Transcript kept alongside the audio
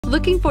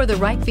Looking for the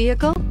right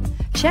vehicle?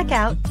 Check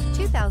out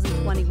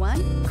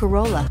 2021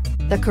 Corolla.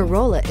 The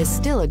Corolla is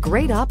still a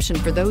great option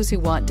for those who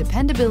want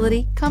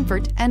dependability,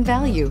 comfort, and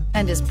value,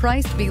 and is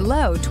priced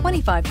below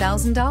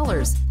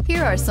 $25,000.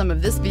 Here are some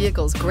of this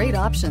vehicle's great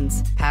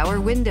options: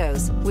 power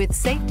windows with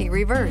safety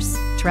reverse,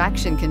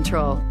 traction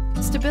control,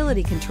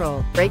 stability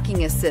control,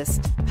 braking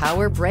assist,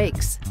 power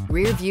brakes,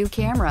 rear view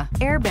camera,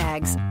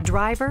 airbags,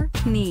 driver,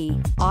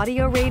 knee,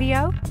 audio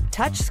radio,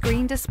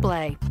 touchscreen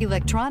display,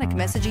 electronic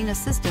messaging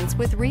assistance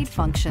with read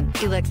function,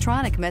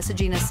 electronic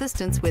messaging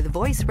assistance with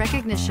voice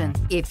recognition.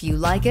 If you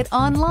like it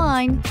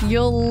online,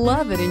 you'll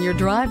love it in your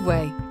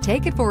driveway.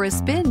 Take it for a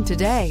spin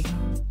today.